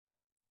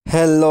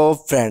Hello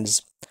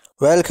friends,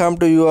 welcome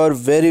to your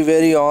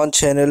very own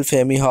channel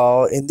Femi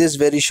How. In this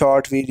very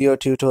short video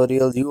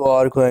tutorial you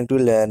are going to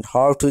learn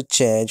how to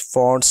change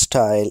font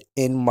style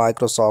in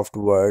Microsoft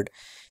Word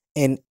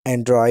in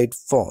Android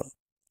phone.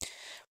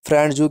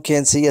 Friends, you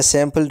can see a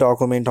sample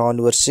document on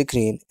your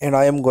screen and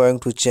I am going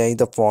to change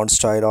the font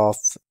style of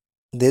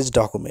this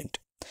document.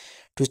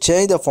 To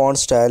change the font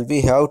style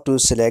we have to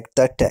select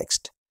the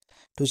text.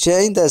 To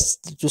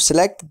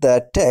select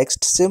the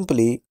text,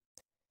 simply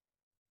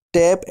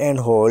tap and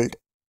hold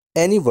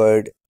any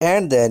word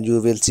and then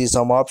you will see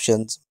some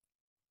options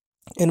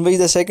in which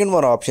the second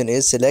one option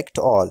is select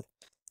all.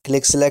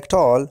 Click select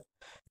all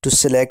to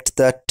select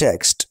the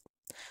text.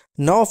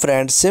 Now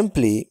friends,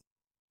 simply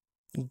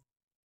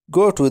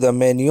go to the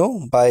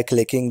menu by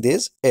clicking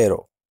this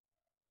arrow,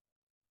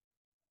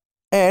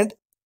 and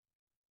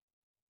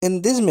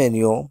in this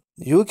menu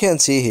you can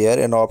see here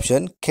an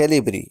option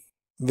Calibri,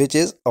 which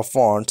is a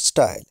font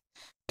style.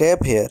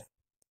 Tap here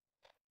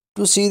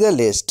to see the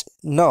list.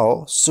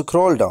 Now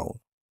scroll down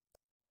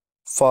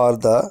for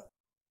the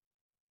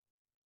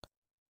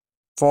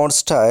font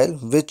style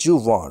which you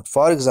want.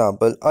 For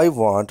example, I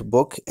want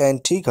Book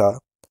Antigua,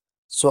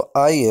 so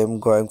I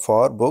am going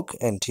for Book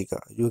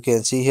Antigua. You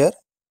can see here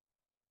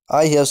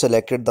I have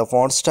selected the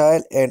font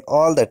style and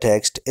all the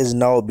text is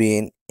now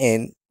being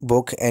in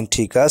Book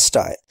Antigua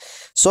style.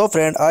 So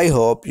friend, I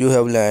hope you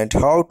have learned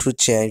how to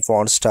change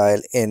font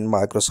style in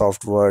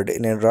Microsoft Word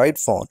in Android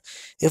phone.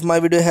 If my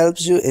video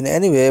helps you in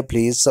any way,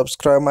 please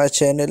subscribe my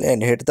channel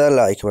and hit the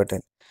like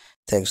button.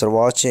 Thanks for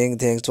watching.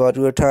 Thanks for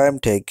your time.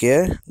 Take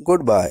care.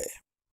 Goodbye.